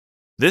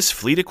This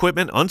Fleet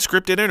Equipment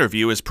Unscripted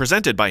interview is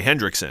presented by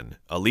Hendrickson,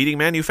 a leading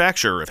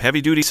manufacturer of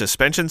heavy-duty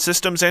suspension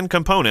systems and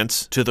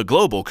components to the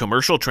global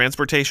commercial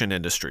transportation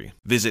industry.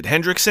 Visit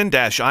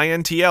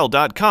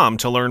hendrickson-intl.com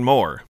to learn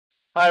more.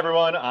 Hi,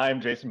 everyone. I'm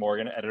Jason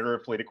Morgan, editor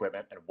of Fleet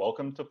Equipment, and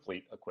welcome to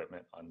Fleet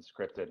Equipment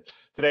Unscripted.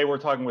 Today, we're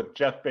talking with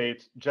Jeff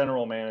Bates,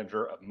 General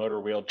Manager of Motor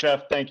Wheel.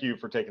 Jeff, thank you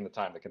for taking the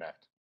time to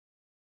connect.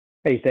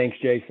 Hey, thanks,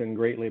 Jason.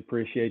 Greatly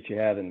appreciate you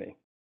having me.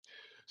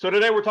 So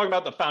today we're talking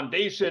about the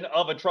foundation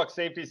of a truck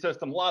safety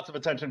system. Lots of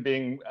attention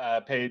being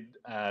paid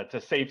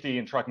to safety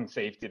and trucking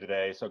safety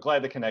today. So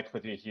glad to connect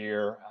with you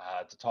here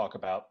to talk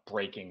about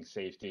braking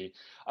safety.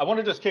 I want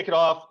to just kick it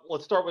off.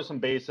 Let's start with some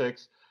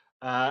basics.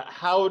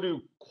 How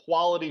do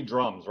quality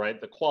drums, right?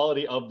 The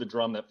quality of the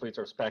drum that fleets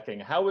are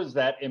spec'ing, how is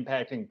that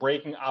impacting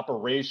braking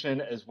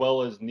operation as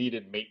well as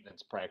needed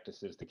maintenance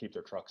practices to keep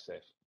their trucks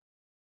safe?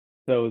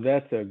 So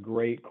that's a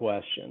great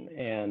question.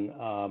 And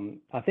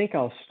I think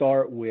I'll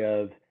start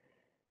with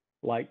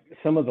like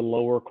some of the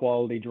lower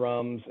quality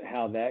drums,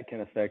 how that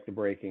can affect the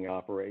braking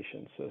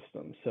operation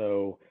system.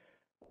 So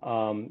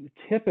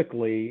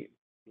typically,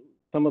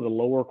 some of the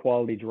lower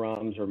quality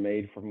drums are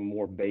made from a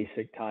more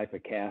basic type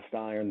of cast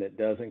iron that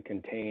doesn't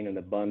contain an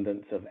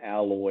abundance of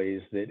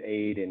alloys that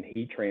aid in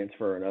heat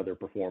transfer and other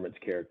performance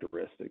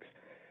characteristics.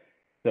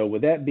 So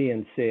with that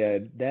being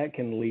said, that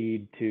can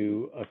lead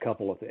to a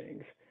couple of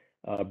things,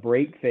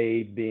 brake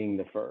fade being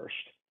the first.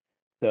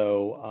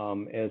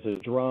 So as a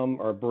drum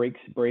or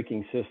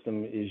braking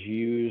system is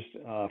used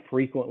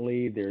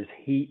frequently, there's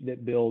heat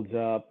that builds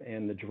up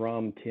and the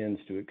drum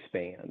tends to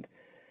expand.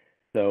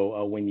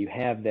 So when you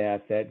have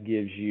that, that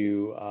gives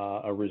you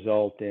a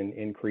result in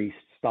increased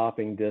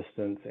stopping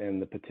distance and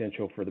the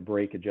potential for the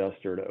brake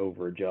adjuster to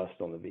over adjust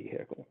on the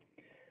vehicle.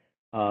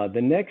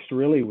 The next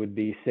really would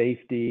be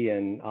safety,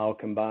 and I'll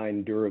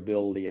combine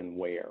durability and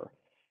wear.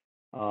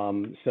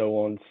 So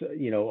on,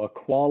 a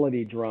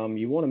quality drum,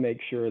 you want to make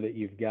sure that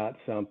you've got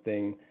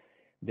something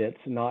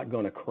that's not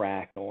going to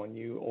crack on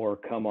you or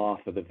come off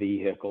of the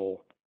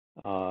vehicle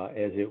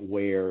as it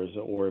wears,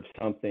 or if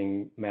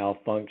something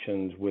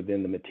malfunctions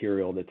within the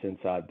material that's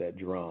inside that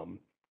drum.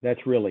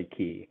 That's really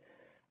key.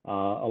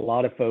 A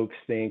lot of folks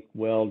think,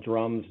 well,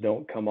 drums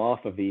don't come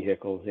off of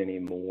vehicles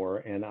anymore,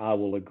 and I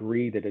will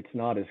agree that it's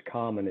not as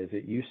common as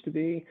it used to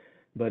be.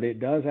 But it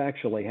does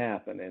actually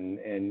happen.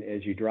 And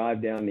as you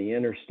drive down the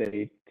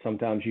interstate,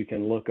 sometimes you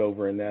can look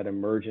over in that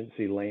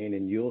emergency lane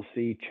and you'll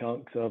see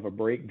chunks of a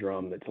brake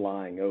drum that's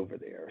lying over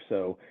there.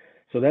 So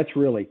that's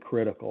really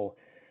critical.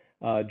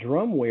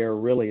 Drum wear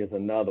really is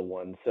another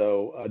one.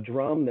 So a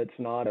drum that's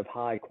not of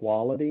high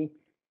quality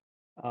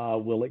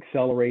will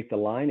accelerate the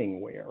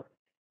lining wear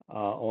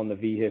on the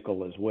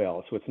vehicle as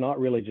well. So it's not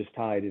really just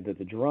tied into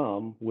the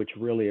drum, which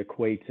really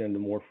equates into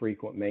more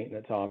frequent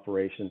maintenance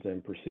operations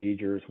and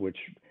procedures, which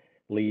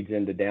leads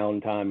into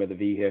downtime of the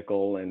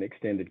vehicle and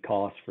extended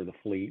costs for the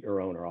fleet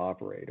or owner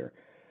operator.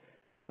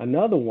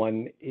 Another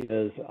one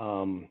is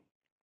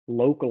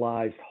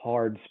localized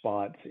hard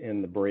spots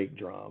in the brake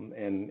drum.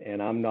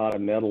 And I'm not a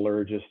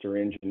metallurgist or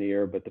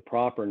engineer, but the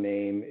proper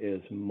name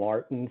is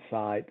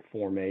martensite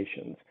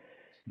formations.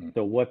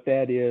 So what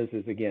that is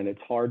again,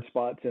 it's hard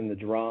spots in the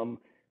drum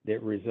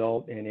that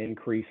result in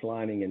increased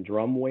lining and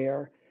drum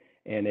wear.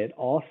 And it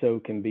also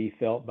can be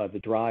felt by the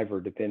driver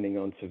depending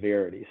on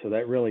severity. So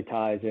that really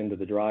ties into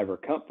the driver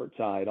comfort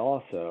side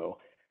also,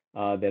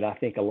 that I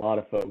think a lot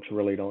of folks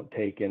really don't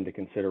take into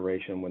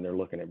consideration when they're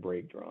looking at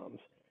brake drums.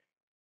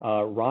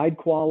 Ride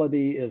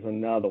quality is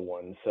another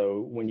one.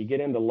 So when you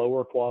get into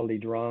lower quality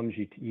drums,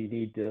 you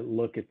need to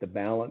look at the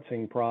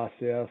balancing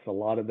process. A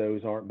lot of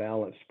those aren't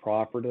balanced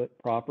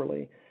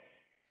properly.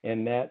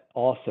 And that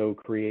also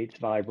creates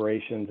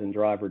vibrations and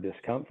driver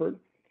discomfort.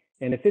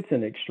 And if it's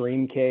an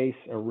extreme case,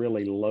 a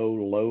really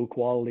low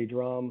quality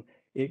drum,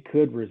 it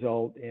could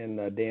result in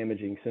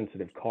damaging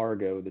sensitive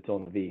cargo that's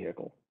on the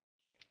vehicle.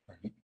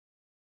 Right.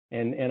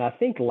 And I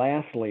think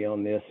lastly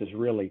on this is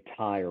really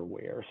tire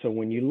wear. So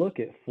when you look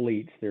at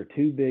fleets, their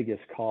two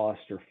biggest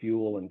costs are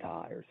fuel and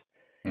tires.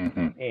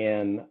 Mm-hmm.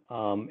 And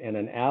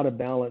an out of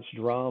balance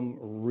drum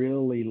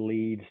really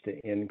leads to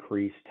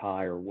increased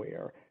tire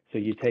wear. So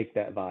you take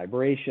that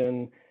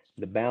vibration,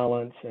 the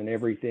balance and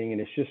everything,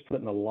 and it's just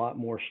putting a lot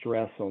more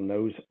stress on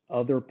those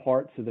other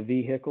parts of the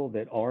vehicle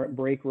that aren't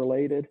brake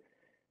related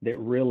that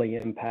really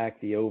impact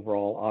the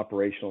overall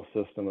operational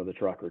system of the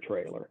truck or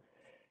trailer.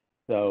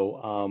 So,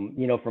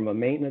 from a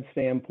maintenance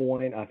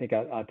standpoint, I think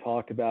I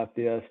talked about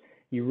this,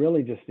 you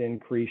really just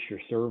increase your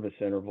service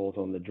intervals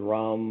on the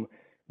drum,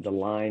 the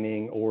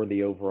lining, or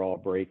the overall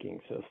braking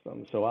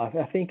system. So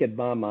I think in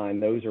my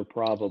mind, those are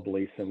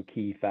probably some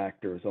key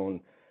factors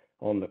on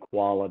the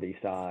quality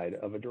side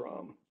of a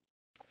drum.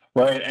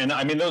 Right, and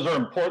I mean those are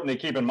important to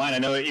keep in mind. I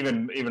know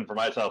even for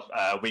myself,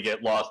 we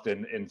get lost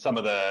in some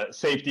of the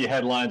safety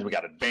headlines. We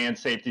got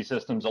advanced safety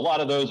systems. A lot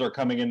of those are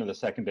coming into the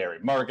secondary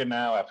market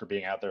now after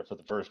being out there for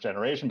the first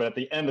generation. But at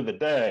the end of the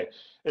day,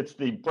 it's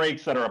the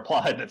brakes that are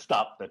applied that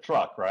stop the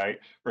truck, right?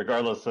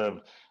 Regardless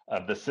of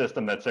the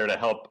system that's there to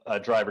help a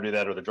driver do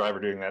that or the driver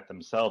doing that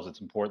themselves.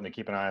 It's important to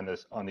keep an eye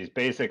on these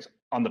basics.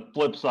 On the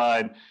flip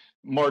side,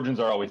 margins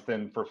are always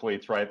thin for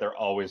fleets, right? They're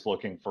always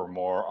looking for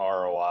more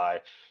ROI.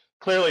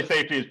 Clearly,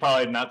 safety is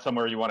probably not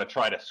somewhere you want to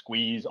try to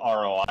squeeze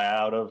ROI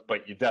out of,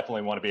 but you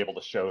definitely want to be able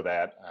to show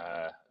that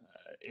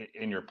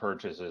in your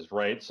purchases,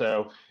 right?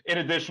 So in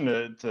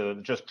addition to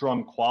just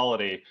drum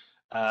quality,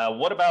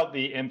 what about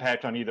the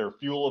impact on either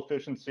fuel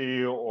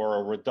efficiency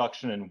or a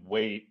reduction in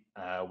weight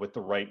with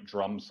the right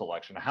drum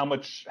selection? How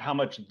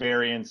much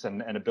variance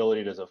and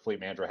ability does a fleet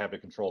manager have to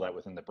control that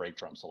within the brake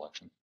drum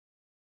selection?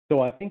 So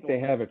I think they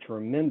have a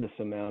tremendous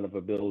amount of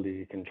ability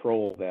to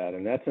control that.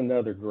 And that's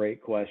another great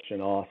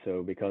question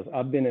also, because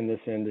I've been in this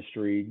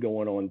industry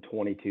going on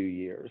 22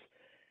 years.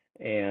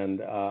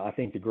 And I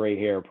think the gray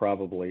hair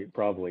probably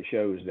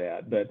shows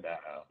that. But,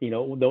 you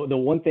know, the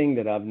one thing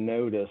that I've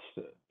noticed,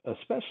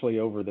 especially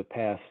over the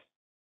past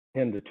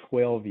 10 to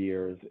 12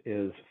 years,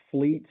 is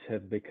fleets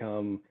have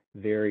become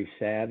very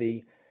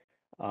savvy,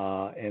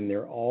 and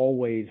they're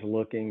always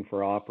looking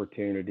for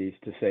opportunities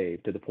to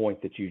save, to the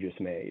point that you just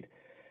made.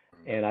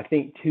 And I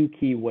think two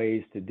key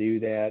ways to do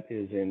that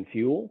is in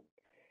fuel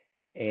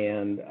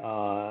and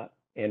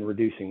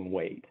reducing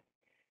weight.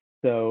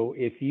 So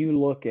if you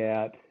look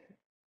at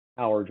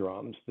our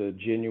drums, the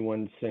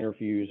genuine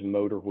centrifuge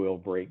motor wheel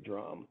brake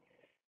drum,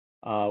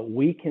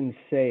 we can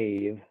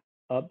save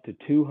up to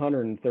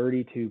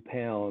 232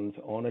 pounds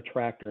on a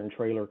tractor and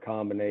trailer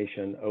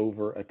combination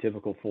over a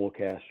typical full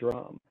cast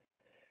drum.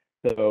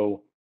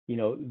 So, you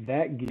know,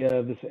 that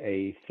gives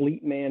a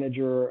fleet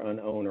manager, an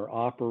owner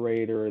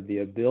operator, the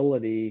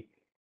ability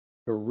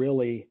to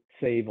really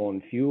save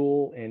on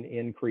fuel and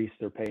increase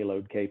their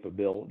payload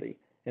capability.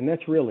 And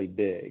that's really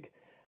big.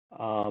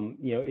 You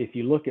know, if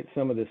you look at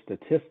some of the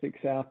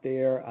statistics out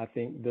there, I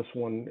think this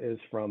one is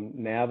from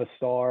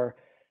Navistar.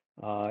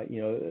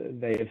 You know,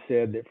 they have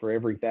said that for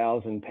every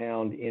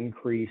 1,000-pound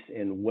increase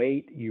in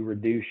weight, you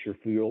reduce your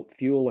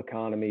fuel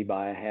economy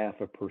by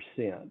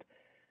 0.5%.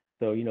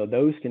 So, you know,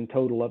 those can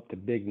total up to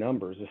big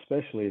numbers,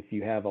 especially if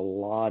you have a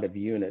lot of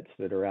units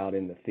that are out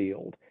in the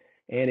field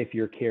and if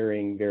you're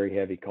carrying very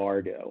heavy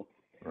cargo.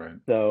 Right.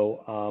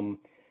 So,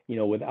 you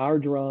know, with our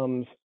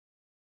drums,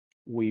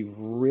 we've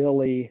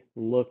really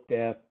looked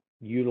at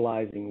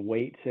utilizing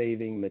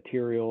weight-saving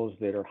materials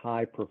that are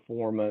high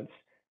performance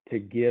to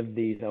give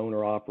these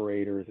owner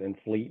operators and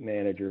fleet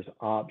managers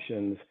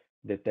options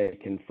that they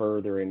can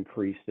further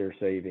increase their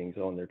savings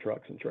on their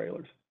trucks and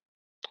trailers.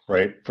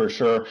 Right, for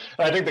sure.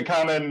 I think the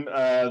common,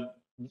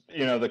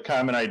 you know, the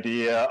common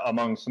idea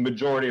amongst the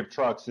majority of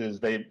trucks is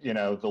they, you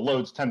know, the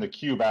loads tend to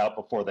cube out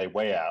before they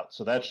weigh out.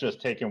 So that's just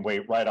taking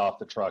weight right off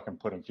the truck and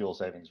putting fuel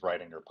savings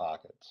right in your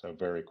pocket. So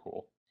very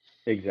cool.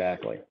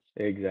 Exactly.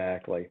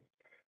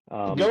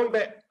 Going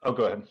back, oh,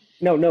 go ahead.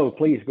 No,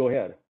 please go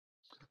ahead.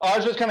 I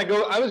was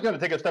going to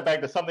take a step back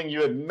to something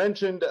you had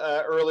mentioned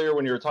earlier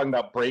when you were talking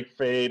about brake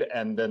fade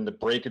and then the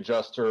brake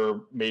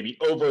adjuster maybe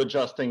over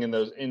adjusting in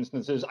those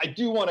instances. I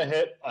do want to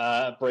hit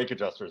brake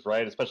adjusters,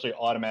 right? Especially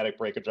automatic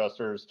brake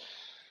adjusters.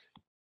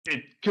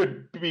 It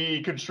could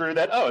be construed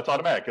that, oh, it's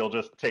automatic, it'll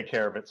just take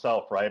care of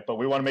itself, right? But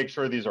we want to make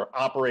sure these are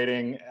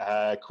operating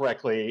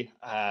correctly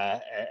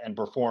and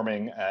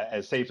performing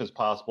as safe as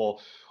possible.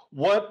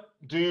 What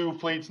do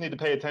fleets need to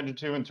pay attention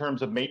to in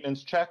terms of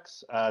maintenance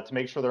checks to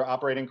make sure they're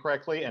operating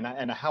correctly?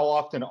 And how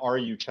often are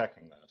you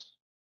checking those?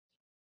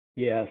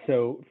 Yeah,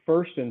 so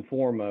first and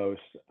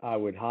foremost, I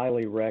would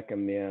highly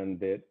recommend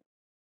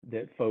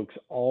that folks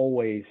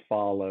always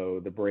follow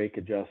the brake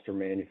adjuster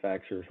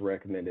manufacturer's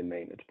recommended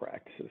maintenance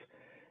practices.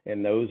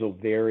 And those will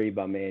vary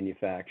by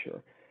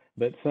manufacturer.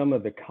 But some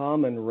of the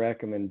common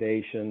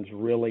recommendations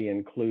really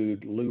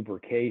include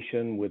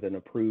lubrication with an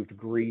approved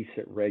grease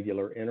at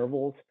regular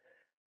intervals.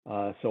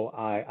 So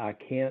I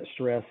can't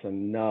stress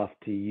enough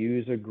to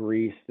use a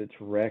grease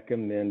that's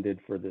recommended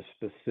for the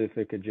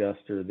specific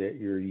adjuster that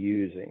you're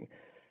using.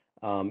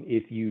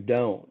 If you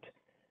don't,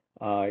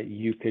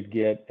 you could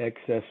get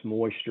excess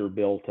moisture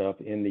built up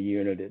in the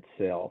unit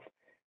itself,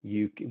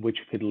 which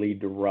could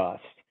lead to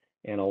rust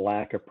and a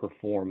lack of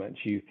performance.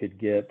 You could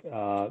get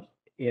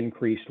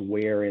increased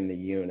wear in the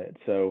unit.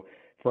 So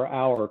for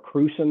our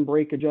cruising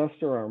brake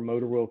adjuster, our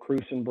motor wheel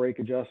cruising brake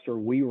adjuster,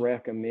 we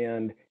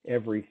recommend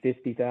every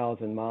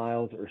 50,000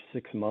 miles or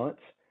 6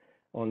 months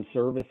on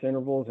service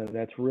intervals, and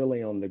that's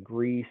really on the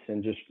grease,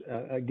 and just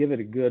give it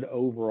a good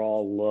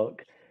overall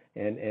look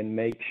and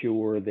make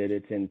sure that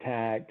it's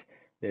intact,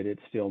 that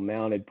it's still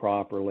mounted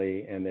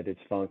properly, and that it's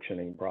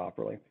functioning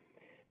properly.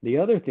 The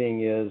other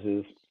thing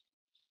is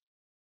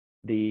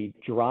the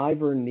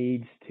driver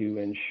needs to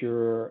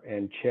ensure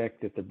and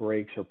check that the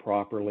brakes are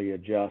properly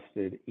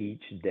adjusted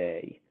each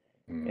day.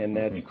 And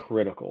that's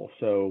critical.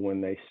 So when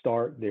they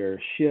start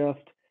their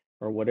shift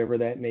or whatever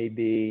that may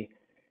be,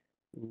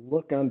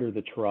 look under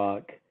the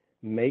truck,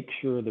 make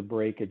sure the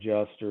brake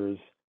adjusters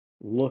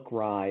look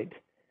right,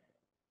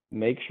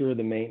 make sure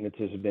the maintenance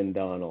has been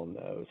done on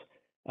those.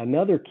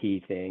 Another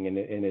key thing,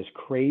 and as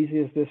crazy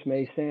as this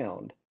may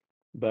sound,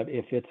 but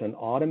if it's an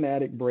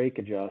automatic brake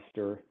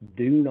adjuster,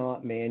 do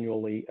not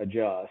manually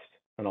adjust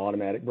an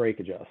automatic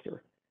brake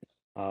adjuster.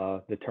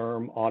 The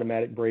term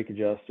automatic brake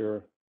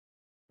adjuster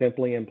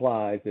simply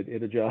implies that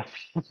it adjusts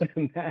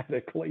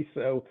automatically.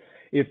 So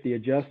if the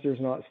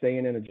adjuster's not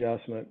staying in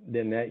adjustment,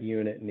 then that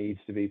unit needs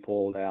to be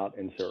pulled out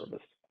and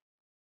serviced.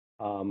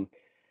 Now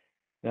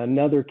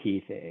another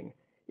key thing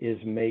is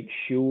make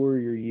sure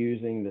you're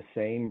using the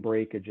same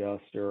brake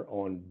adjuster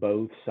on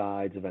both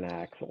sides of an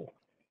axle.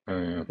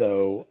 Oh, yeah.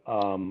 So,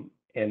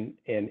 and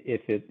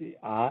if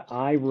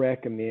I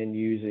recommend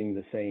using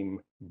the same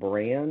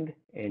brand,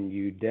 and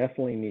you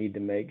definitely need to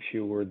make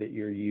sure that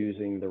you're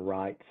using the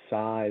right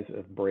size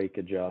of brake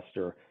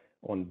adjuster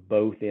on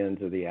both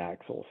ends of the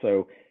axle.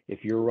 So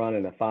if you're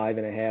running a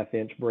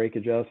 5.5-inch brake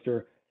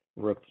adjuster,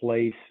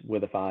 replace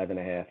with a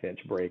 5.5-inch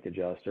brake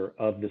adjuster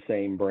of the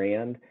same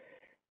brand.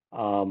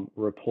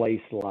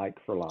 Replace like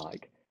for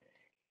like.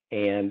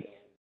 And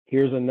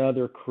here's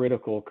another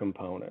critical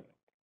component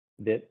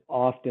that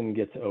often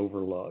gets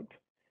overlooked.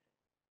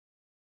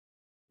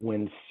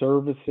 When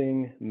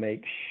servicing,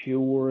 make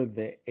sure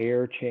the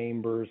air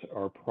chambers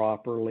are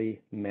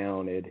properly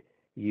mounted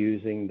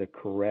using the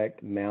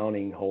correct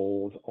mounting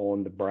holes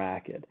on the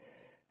bracket.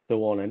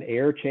 So on an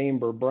air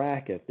chamber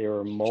bracket, there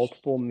are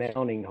multiple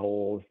mounting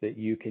holes that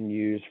you can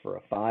use for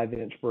a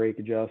 5-inch brake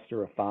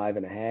adjuster, a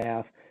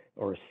 5.5,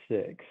 or a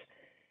 6.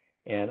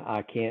 And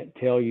I can't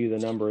tell you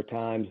the number of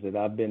times that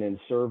I've been in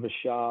service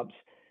shops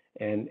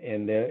and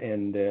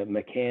the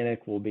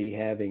mechanic will be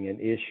having an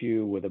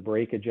issue with a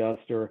brake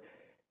adjuster,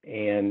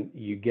 and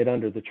you get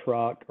under the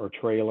truck or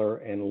trailer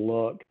and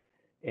look,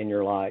 and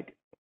you're like,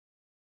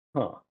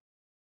 huh,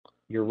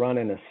 you're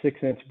running a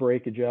 6-inch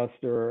brake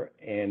adjuster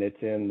and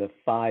it's in the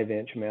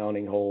 5-inch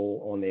mounting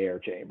hole on the air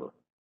chamber.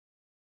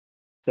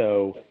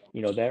 So,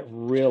 that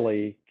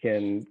really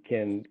can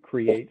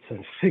create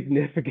some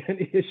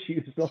significant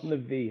issues on the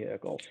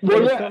vehicle. Well,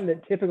 and it's yeah. something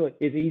that typically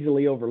is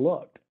easily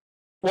overlooked.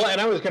 Well,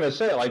 and I was going to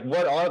say, like,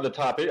 what are the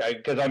top?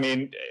 Because I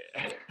mean,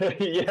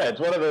 yeah,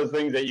 it's one of those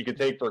things that you could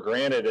take for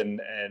granted,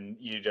 and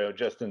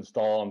just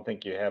install and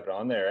think you have it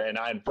on there.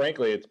 And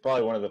frankly, it's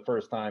probably one of the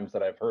first times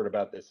that I've heard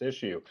about this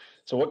issue.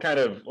 So, what kind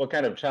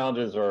of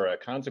challenges or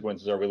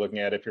consequences are we looking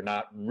at if you're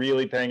not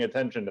really paying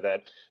attention to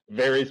that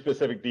very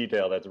specific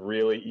detail that's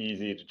really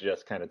easy to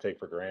just kind of take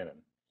for granted?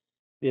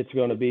 It's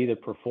going to be the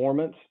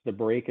performance. The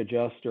brake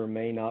adjuster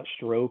may not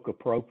stroke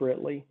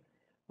appropriately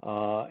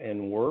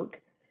and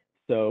work.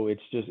 So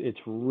it's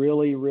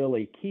really,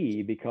 really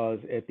key, because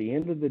at the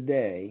end of the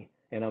day,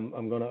 and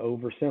I'm going to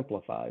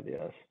oversimplify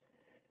this,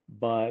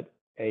 but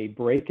a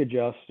brake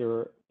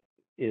adjuster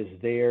is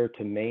there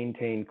to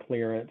maintain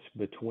clearance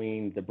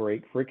between the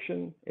brake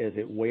friction as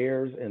it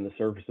wears and the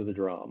surface of the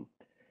drum.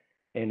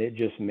 And it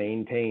just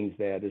maintains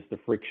that. As the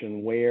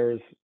friction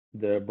wears,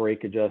 the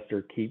brake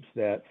adjuster keeps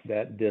that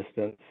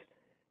distance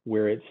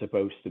where it's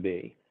supposed to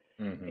be.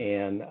 Mm-hmm.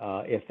 And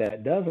if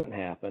that doesn't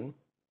happen,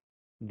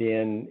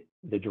 then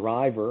the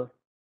driver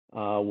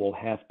will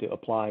have to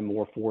apply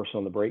more force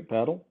on the brake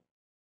pedal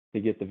to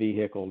get the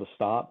vehicle to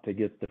stop, to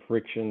get the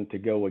friction to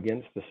go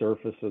against the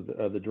surface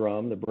of the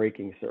drum, the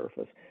braking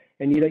surface.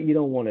 And you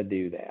don't want to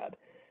do that.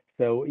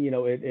 So,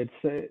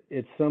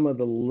 it's some of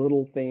the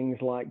little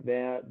things like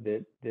that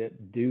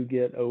do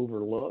get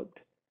overlooked,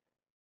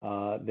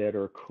 that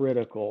are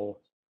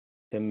critical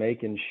to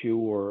making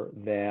sure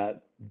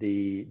that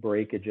the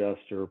brake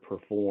adjuster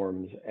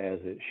performs as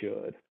it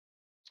should.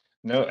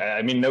 No,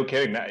 I mean, no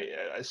kidding.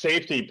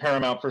 Safety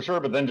paramount for sure,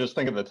 but then just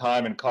think of the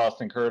time and cost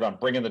incurred on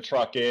bringing the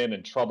truck in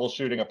and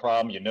troubleshooting a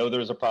problem.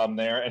 There's a problem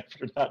there, and if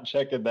you're not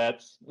checking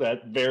that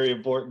very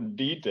important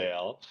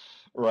detail,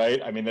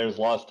 right? I mean, there's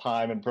lost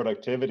time and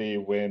productivity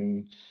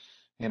when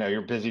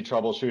you're busy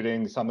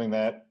troubleshooting something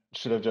that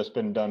should have just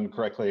been done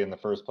correctly in the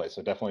first place.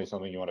 So definitely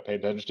something you want to pay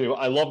attention to.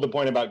 I love the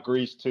point about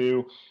grease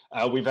too.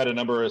 We've had a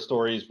number of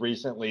stories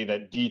recently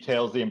that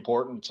details the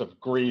importance of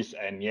grease,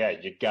 and yeah,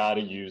 you got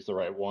to use the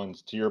right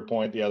ones. To your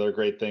point, the other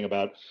great thing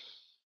about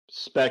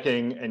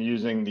spec'ing and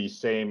using the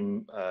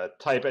same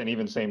type and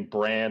even same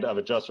brand of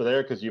adjuster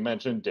there, because you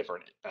mentioned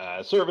different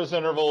service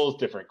intervals,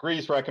 different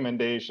grease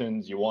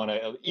recommendations. You want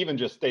to even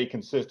just stay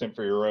consistent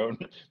for your own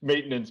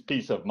maintenance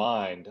peace of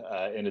mind,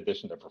 in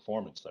addition to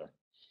performance there.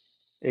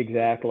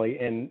 Exactly.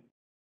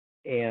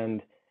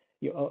 And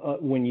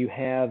when you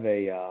have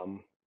a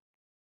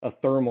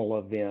thermal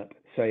event,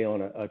 say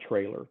on a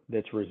trailer,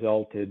 that's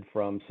resulted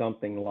from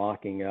something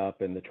locking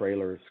up and the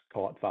trailer's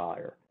caught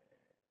fire,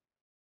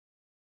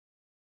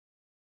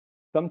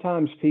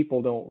 sometimes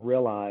people don't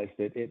realize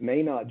that it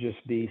may not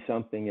just be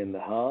something in the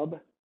hub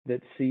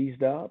that's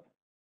seized up,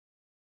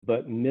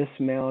 but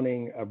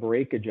mismounting a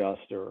brake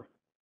adjuster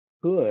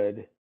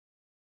could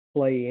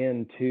play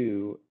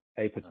into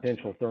a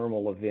potential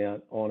thermal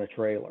event on a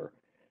trailer.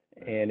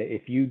 And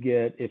if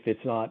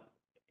it's not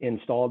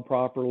installed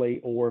properly,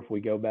 or if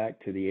we go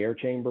back to the air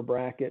chamber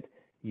bracket,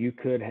 you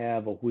could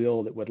have a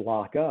wheel that would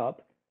lock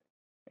up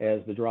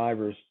as the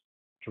driver's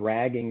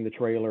dragging the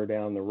trailer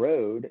down the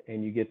road,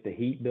 and you get the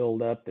heat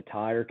build up, the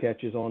tire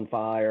catches on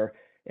fire,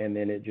 and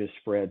then it just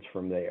spreads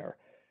from there.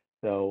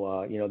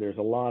 So, there's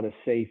a lot of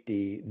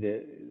safety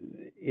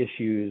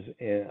issues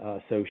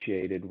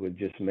associated with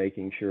just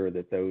making sure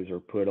that those are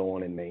put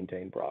on and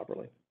maintained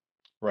properly.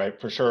 Right,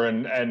 for sure.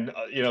 And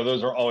you know,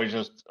 those are always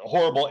just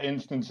horrible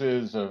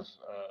instances of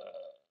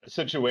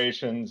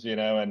situations, you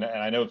know, and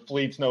I know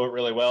fleets know it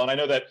really well. And I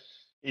know that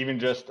even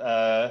just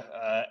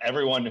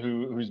everyone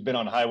who's been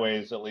on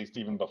highways, at least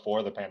even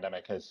before the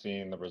pandemic, has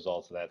seen the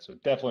results of that. So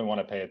definitely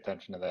want to pay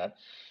attention to that.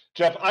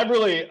 Jeff, I've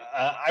really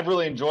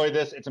enjoyed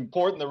this. It's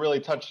important to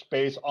really touch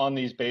base on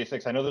these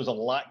basics. I know there's a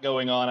lot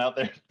going on out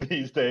there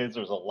these days.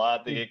 There's a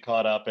lot to get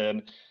caught up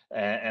in,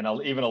 and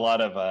even a lot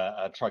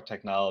of truck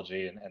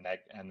technology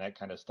and that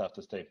kind of stuff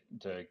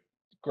to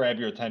grab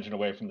your attention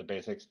away from the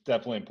basics.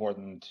 Definitely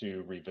important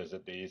to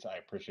revisit these. I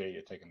appreciate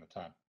you taking the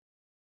time.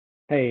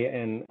 Hey,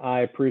 and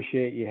I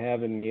appreciate you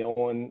having me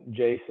on,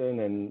 Jason.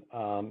 And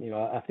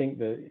I think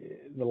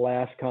the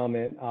last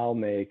comment I'll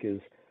make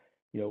is,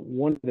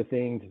 one of the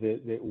things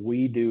that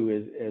we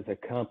do as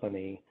a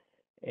company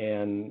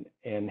and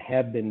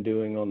have been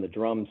doing on the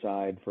drum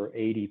side for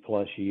 80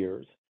 plus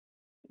years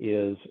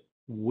is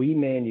we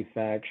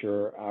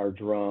manufacture our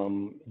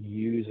drum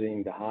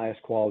using the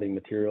highest quality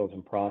materials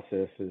and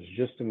processes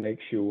just to make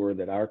sure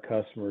that our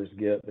customers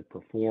get the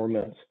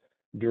performance,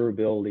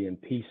 durability,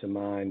 and peace of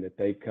mind that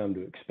they've come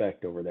to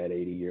expect over that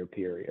 80-year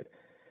period.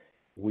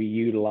 We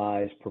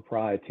utilize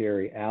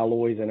proprietary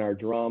alloys in our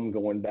drum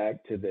going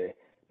back to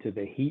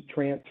the heat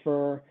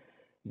transfer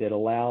that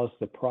allows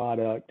the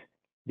product.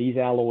 These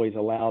alloys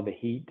allow the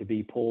heat to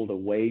be pulled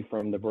away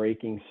from the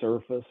braking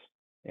surface,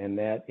 and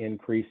that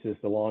increases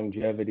the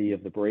longevity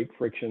of the brake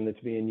friction that's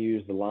being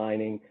used, the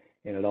lining,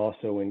 and it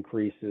also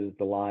increases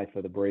the life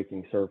of the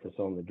braking surface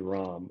on the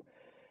drum.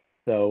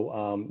 So,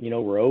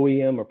 we're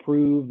OEM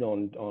approved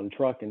on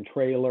truck and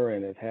trailer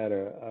and have had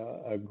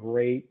a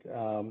great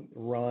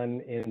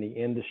run in the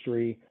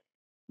industry.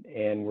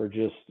 And we're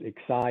just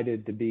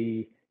excited to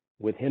be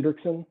with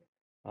Hendrickson.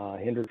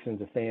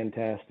 Hendrickson's a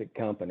fantastic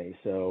company.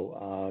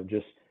 So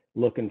just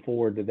looking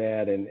forward to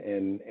that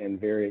and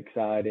very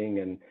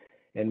exciting.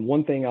 And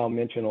one thing I'll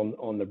mention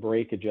on the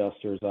brake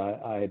adjusters,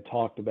 I had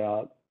talked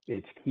about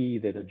it's key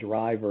that a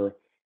driver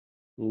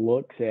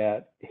looks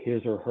at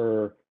his or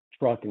her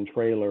truck and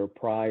trailer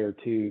prior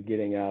to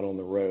getting out on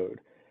the road.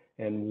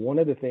 And one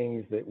of the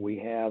things that we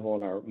have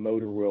on our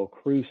motor wheel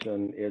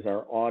cruising is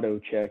our auto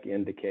check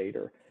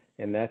indicator,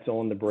 and that's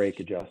on the brake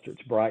adjuster.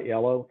 It's bright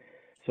yellow.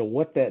 So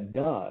what that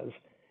does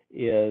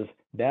is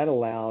that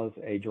allows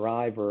a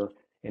driver,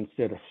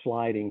 instead of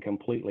sliding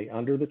completely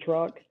under the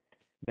truck,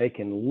 they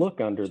can look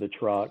under the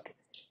truck,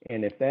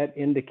 and if that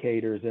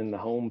indicator is in the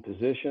home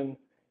position,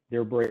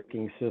 their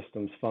braking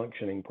system's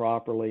functioning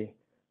properly,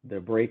 the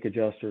brake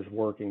adjuster's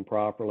working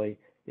properly.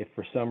 If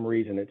for some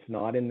reason it's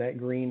not in that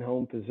green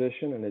home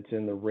position and it's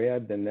in the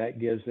red, then that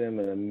gives them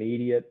an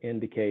immediate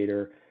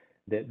indicator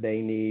that they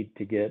need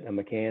to get a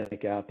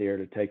mechanic out there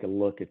to take a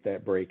look at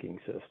that braking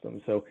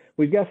system. So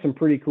we've got some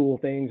pretty cool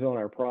things on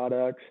our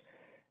products,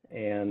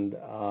 and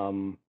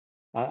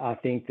I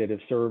think that have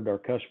served our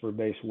customer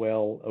base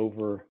well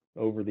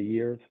over the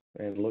years,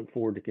 and look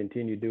forward to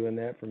continue doing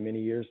that for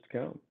many years to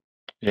come.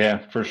 Yeah,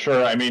 for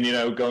sure. I mean,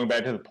 going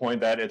back to the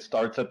point that it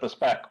starts at the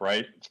spec,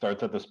 right? It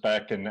starts at the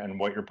spec and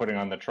what you're putting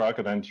on the truck,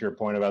 and then to your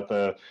point about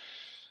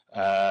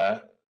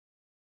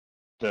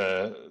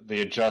the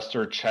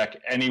adjuster check,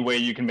 any way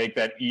you can make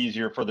that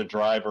easier for the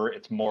driver,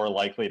 it's more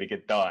likely to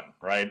get done,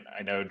 right?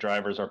 I know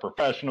drivers are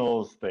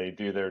professionals, they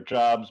do their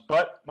jobs,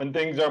 but when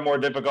things are more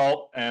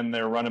difficult and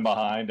they're running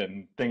behind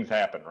and things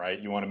happen, right?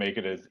 You want to make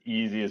it as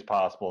easy as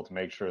possible to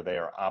make sure they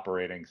are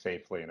operating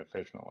safely and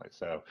efficiently.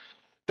 So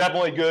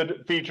definitely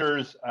good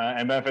features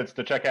and benefits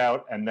to check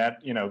out. And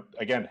that,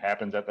 again,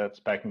 happens at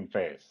that spec'ing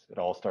phase. It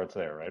all starts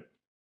there, right?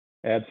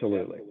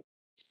 Absolutely.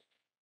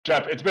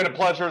 Jeff, it's been a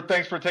pleasure.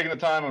 Thanks for taking the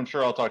time. I'm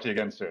sure I'll talk to you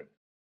again soon.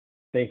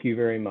 Thank you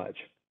very much.